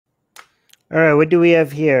All right, what do we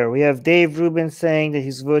have here? We have Dave Rubin saying that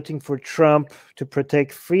he's voting for Trump to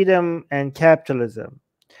protect freedom and capitalism.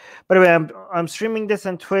 By the way, I'm streaming this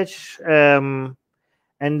on Twitch, and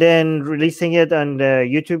then releasing it on the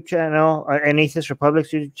YouTube channel, an Atheist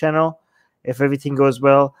Republic's YouTube channel, if everything goes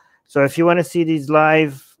well. So if you want to see these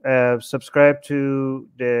live, subscribe to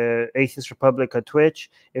the Atheist Republic on Twitch.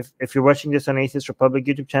 If you're watching this on Atheist Republic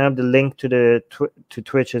YouTube channel, the link to the to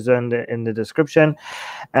Twitch is in the description.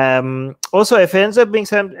 Also, if it ends up being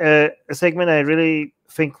a segment I really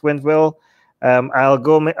think went well, I'll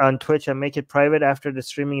go on Twitch and make it private after the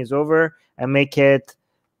streaming is over, and make it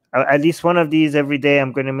at least one of these every day.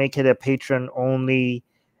 I'm going to make it a patron only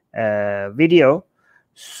video,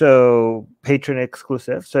 so patron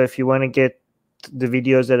exclusive. So if you want to get the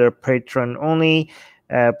videos that are patron only,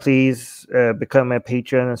 please become a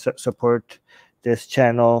patron and support this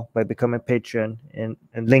channel by becoming a patron, and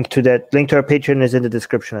link to our patron is in the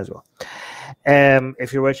description as well,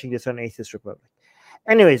 if you're watching this on Atheist Republic.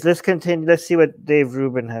 Anyways, let's continue. Let's see what Dave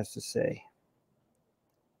Rubin has to say.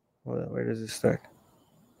 Well, where does it start?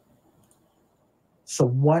 So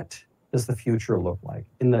what does the future look like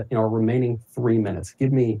in the remaining 3 minutes?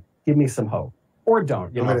 Give me some hope, or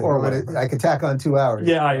don't. I could tack on 2 hours.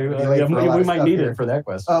 Yeah, we might need it for that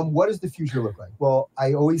question. What does the future look like? Well,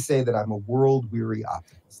 I always say that I'm a world-weary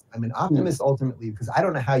optimist. I'm an optimist ultimately because I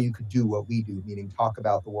don't know how you could do what we do, meaning talk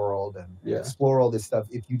about the world and explore all this stuff,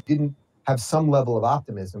 if you didn't have some level of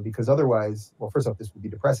optimism, because otherwise, well, first off, this would be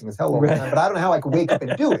depressing as hell all the time, but I don't know how I could wake up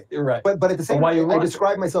and do it. Right. But at the same time, I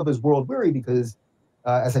describe myself as world-weary because,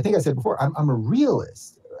 as I think I said before, I'm a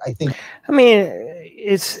realist. I mean,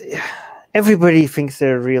 it's everybody thinks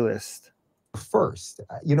they're a realist. First,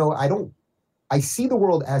 I see the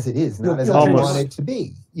world as it is, not as I want it to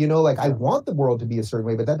be. Like I want the world to be a certain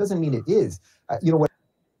way, but that doesn't mean it is.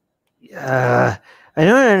 I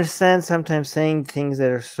don't understand sometimes saying things that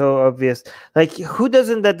are so obvious. Like, who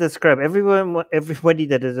doesn't that describe? Everybody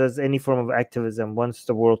that does any form of activism wants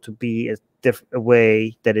the world to be a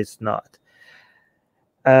way that it's not.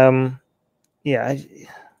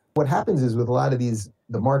 What happens is with a lot of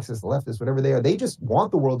the Marxists, the leftists, whatever they are, they just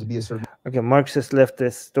want the world to be a certain. Okay, Marxist,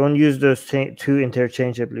 leftist, don't use those two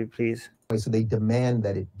interchangeably, please. So they demand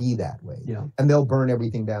that it be that way, and they'll burn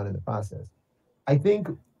everything down in the process. I think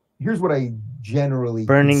here's what I generally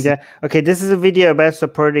burning down. Okay, this is a video about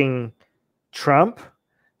supporting Trump.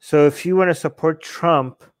 So if you want to support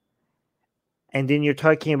Trump, and then you're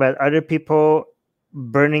talking about other people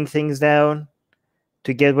burning things down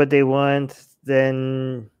to get what they want,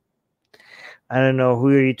 then I don't know, who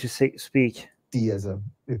are you to speak?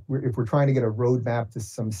 If we're trying to get a roadmap to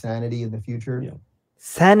some sanity in the future,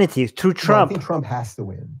 sanity through Trump. I think Trump has to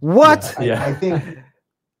win. What? I think.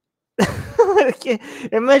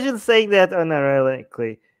 Imagine saying that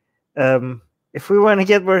unironically. If we want to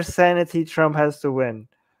get more sanity, Trump has to win.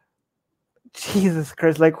 Jesus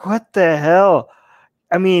Christ! Like, what the hell?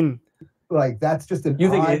 I mean, like, that's just you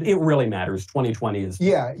think it really matters. 2020 is.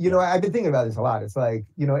 Yeah, I've been thinking about this a lot. It's like,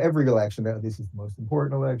 every election, this is the most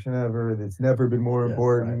important election ever. It's never been more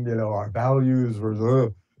important. Right. Our values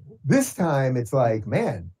were. This time, it's like,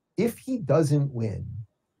 man, if he doesn't win,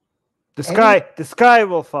 the sky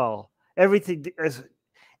will fall. Everything is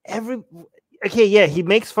okay. Yeah, he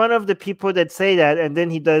makes fun of the people that say that, and then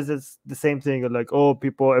he does the same thing. Like, oh,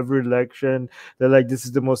 people, every election, they're like, this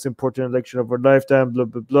is the most important election of our lifetime, blah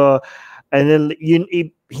blah blah. And then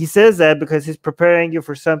he says that because he's preparing you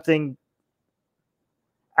for something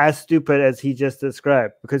as stupid as he just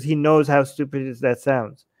described, because he knows how stupid that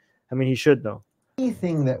sounds. I mean, he should know.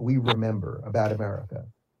 Anything that we remember about America,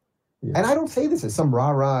 and I don't say this as some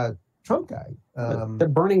rah-rah Trump guy. They're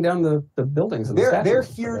burning down the buildings. And they're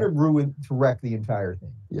here to wreck the entire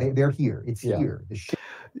thing. They're here. It's here.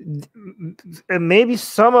 Maybe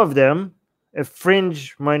some of them, a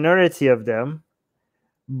fringe minority of them,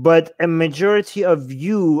 but a majority of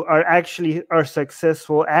you are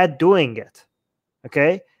successful at doing it.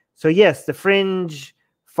 Okay, so yes, the fringe,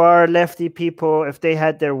 far lefty people, if they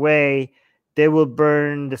had their way, they will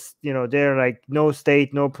burn this. They're like, no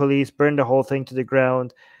state, no police, burn the whole thing to the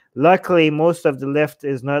ground. Luckily, most of the left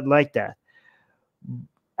is not like that.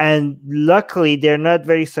 And luckily, they're not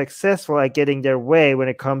very successful at getting their way when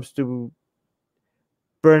it comes to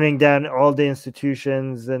burning down all the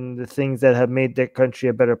institutions and the things that have made the country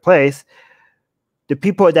a better place. The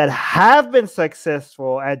people that have been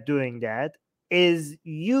successful at doing that is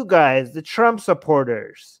you guys, the Trump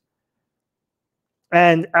supporters.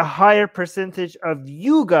 And a higher percentage of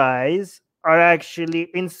you guys are actually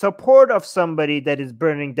in support of somebody that is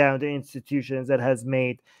burning down the institutions that has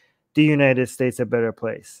made the United States a better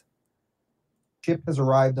place. Ship has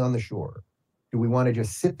arrived on the shore. Do we want to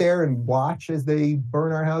just sit there and watch as they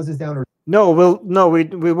burn our houses down? Or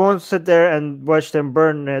we won't sit there and watch them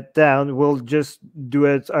burn it down. We'll just do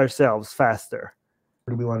it ourselves faster.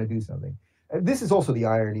 do we want to do something? This is also the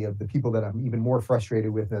irony of the people that I'm even more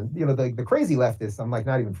frustrated with, and the crazy leftists. I'm like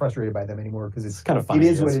not even frustrated by them anymore because it's kind of funny.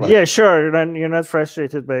 It is what it is. Yeah, sure. And you're not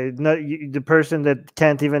frustrated by the person that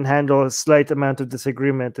can't even handle a slight amount of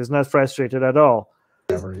disagreement is not frustrated at all.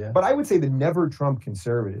 Never, yeah. But I would say the never Trump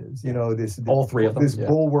conservatives, all three of them, this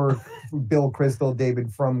Bulwark, Bill Crystal,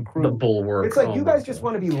 David from Crew. The Bulwark. It's like you guys just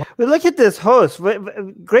want to be. Well, look at this host.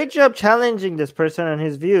 Great job challenging this person on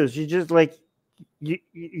his views. You just like.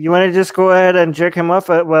 You want to just go ahead and jerk him off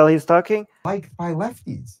while he's talking? Liked by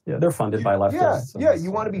lefties. Yeah, they're funded by leftists. Yeah,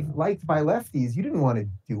 you want to be liked by lefties. You didn't want to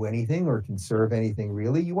do anything or conserve anything,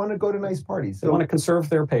 really. You want to go to nice parties. So, they want to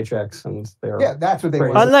conserve their paychecks and their... Yeah, that's what they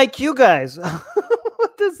want. Unlike you guys.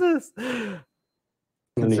 What is this?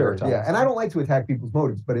 Conserve, yeah, and I don't like to attack people's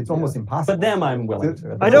motives, but it's almost impossible. But them I'm willing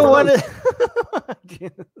to. I don't want to...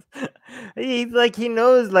 he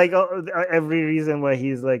knows like every reason why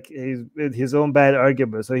he's like his own bad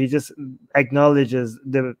argument, so he just acknowledges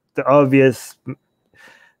the obvious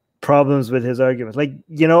problems with his arguments. Like,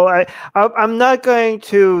 I'm not going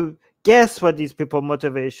to guess what these people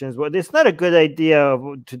motivations were. It's not a good idea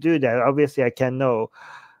to do that. Obviously I can't know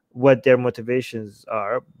what their motivations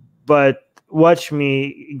are, but watch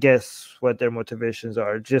me guess what their motivations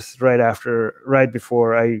are just right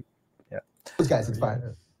before I those guys, it's fine.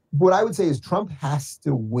 What I would say is Trump has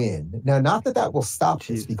to win. Now, not that will stop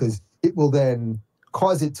this, because it will then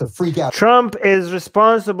cause it to freak out. Trump is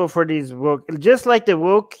responsible for these woke, just like the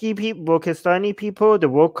Wokistani people, the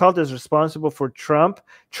woke cult is responsible for Trump.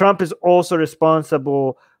 Trump is also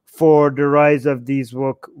responsible for the rise of these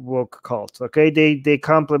woke cults. Okay, they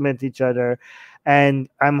complement each other, and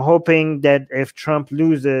I'm hoping that if Trump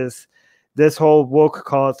loses, this whole woke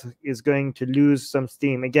cult is going to lose some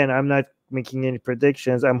steam. Again, I'm not making any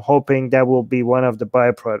predictions. I'm hoping that will be one of the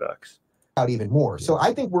byproducts. Out even more. So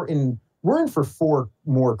I think we're in for 4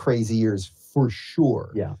 more crazy years for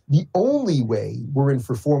sure. Yeah. The only way we're in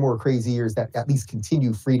for 4 more crazy years that at least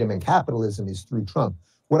continue freedom and capitalism is through Trump.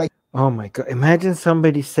 Oh my God! Imagine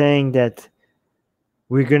somebody saying that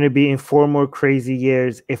we're going to be in 4 more crazy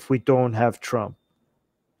years if we don't have Trump.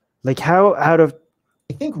 Like how out of?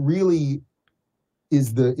 I think really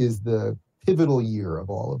is the pivotal year of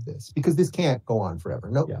all of this, because this can't go on forever.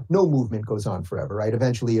 No movement goes on forever, right?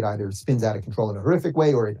 Eventually it either spins out of control in a horrific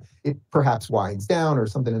way, or it perhaps winds down, or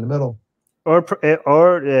something in the middle, or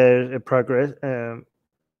it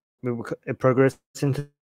progress into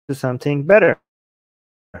something better.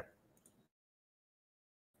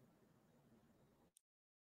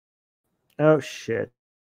 Oh shit!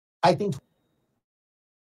 I think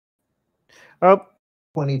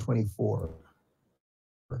 2024.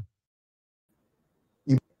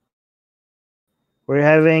 We're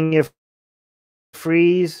having a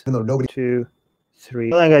freeze. Even though nobody. 2, 3.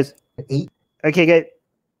 Hold on, guys. 8. Okay, guys.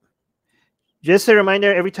 Just a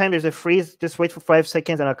reminder: every time there's a freeze, just wait for 5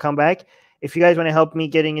 seconds, and I'll come back. If you guys want to help me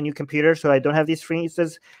getting a new computer, so I don't have these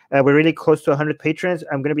freezes, we're really close to 100 patrons.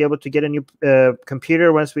 I'm going to be able to get a new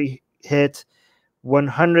computer once we hit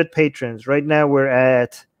 100 patrons. Right now we're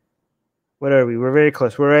at, what are we? We're very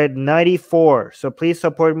close. We're at 94. So please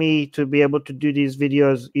support me to be able to do these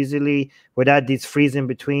videos easily without these freeze in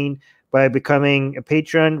between by becoming a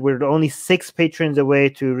patron. We're only 6 patrons away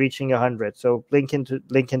to reaching 100. So link in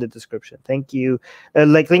the description. Thank you.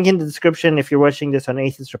 Link in the description if you're watching this on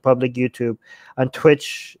Atheist Republic YouTube. On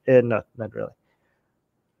Twitch, not really.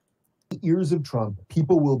 8 years of Trump,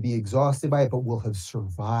 people will be exhausted by it, but will have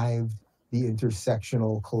survived the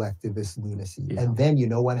intersectional collectivist lunacy. Yeah. And then you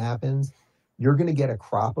know what happens? You're going to get a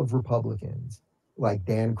crop of Republicans like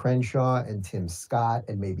Dan Crenshaw and Tim Scott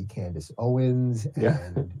and maybe Candace Owens.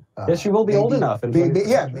 And, yes, you will be old enough.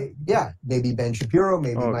 Maybe Ben Shapiro,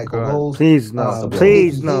 maybe Michael Knowles. Please no,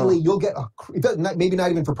 please no. Haley, you'll get maybe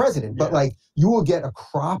not even for president, but like you will get a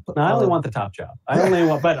crop. No, I only want the top job. I only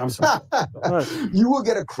want, but I'm sorry. You will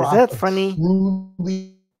get a crop. Is that funny?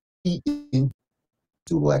 Truly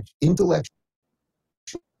intellectually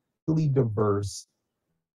diverse.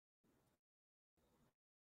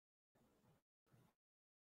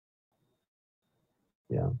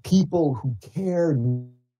 Yeah. People who care,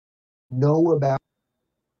 know about.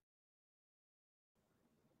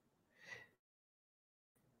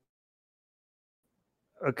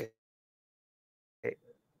 Okay.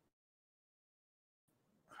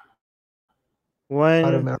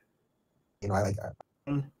 One. I like that.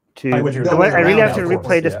 2. I really have to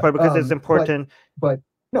replay this part because it's important. But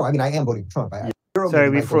no, I mean, I am voting for Trump. Sorry,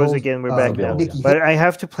 we froze again. We're back now. But I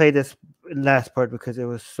have to play this last part because it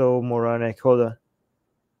was so moronic. Hold on.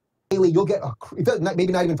 You'll get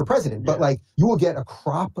maybe not even for president, but like you will get a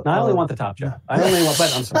crop. I only want the top job. I only want,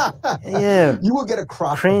 but I'm sorry. Yeah, you will get a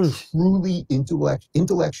crop Cringe. of truly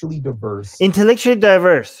intellectually diverse. Intellectually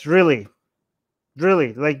diverse, really,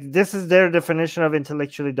 like this is their definition of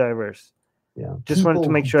intellectually diverse. Yeah, just wanted to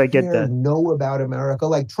make sure I get that. Know about America,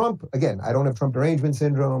 like Trump. Again, I don't have Trump derangement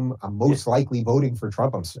syndrome. I'm most likely voting for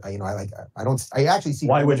Trump. I actually see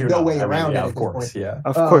why would you no way I mean, around yeah, it. of course, yeah,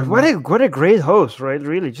 of course. What a great host, right?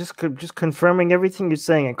 Really, just confirming everything you're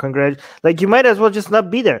saying and like you might as well just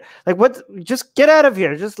not be there. Like what? Just get out of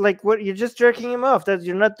here. Just like what? You're just jerking him off. That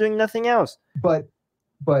you're not doing nothing else. But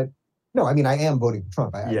no, I mean I am voting for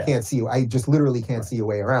Trump. I can't see. I just literally can't see a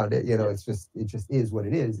way around it. You know, it just is what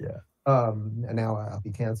it is. Yeah. And now I'll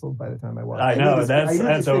be canceled by the time I watch. I know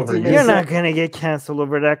that's over. You're not gonna get canceled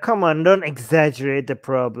over that. Come on, don't exaggerate the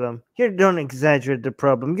problem. Don't exaggerate the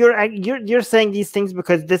problem. You're saying these things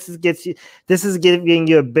because this is giving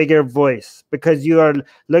you a bigger voice because you are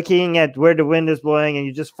looking at where the wind is blowing and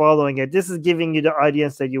you're just following it. This is giving you the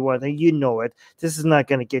audience that you want, and you know it. This is not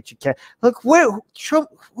gonna get you canceled. Look, Trump,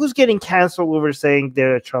 who's getting canceled over saying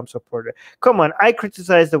they're a Trump supporter? Come on, I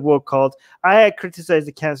criticize the woke cult. I criticize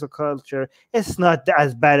the cancel culture. It's not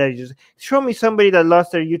as bad as you show me somebody that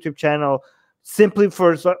lost their YouTube channel simply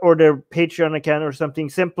or their Patreon account or something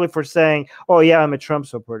simply for saying, "Oh yeah, I'm a Trump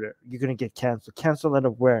supporter." You're gonna get canceled. Canceled out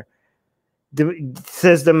of where?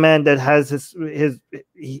 Says the man that has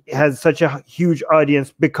he has such a huge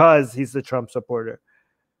audience because he's a Trump supporter.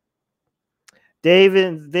 Dave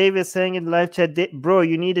is saying in live chat, bro,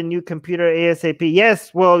 you need a new computer ASAP.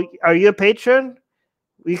 Yes. Well, are you a patron?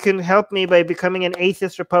 You can help me by becoming an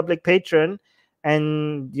Atheist Republic patron,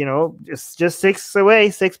 and just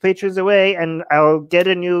 6 patrons away, and I'll get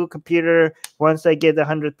a new computer once I get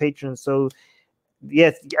 100 patrons. So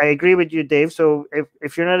yes, I agree with you, Dave. So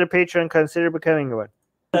if you're not a patron, consider becoming one.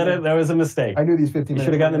 That was a mistake. I knew these 15 minutes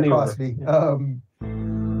should have gotten the cost me. All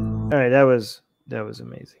right, that was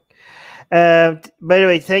amazing. By the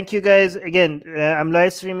way, thank you guys again. I'm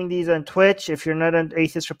live streaming these on Twitch. If you're not on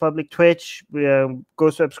Atheist Republic Twitch, go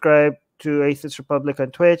subscribe to Atheist Republic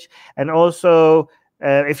on Twitch. And also,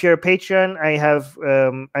 if you're a Patreon, I have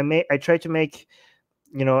I try to make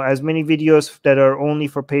as many videos that are only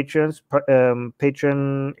for patrons,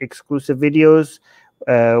 patron exclusive videos,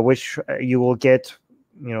 which you will get.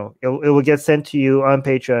 It will get sent to you on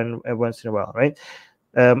Patreon once in a while, right?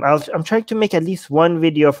 I'm trying to make at least one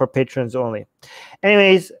video for patrons only.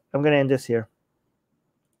 Anyways, I'm gonna end this here.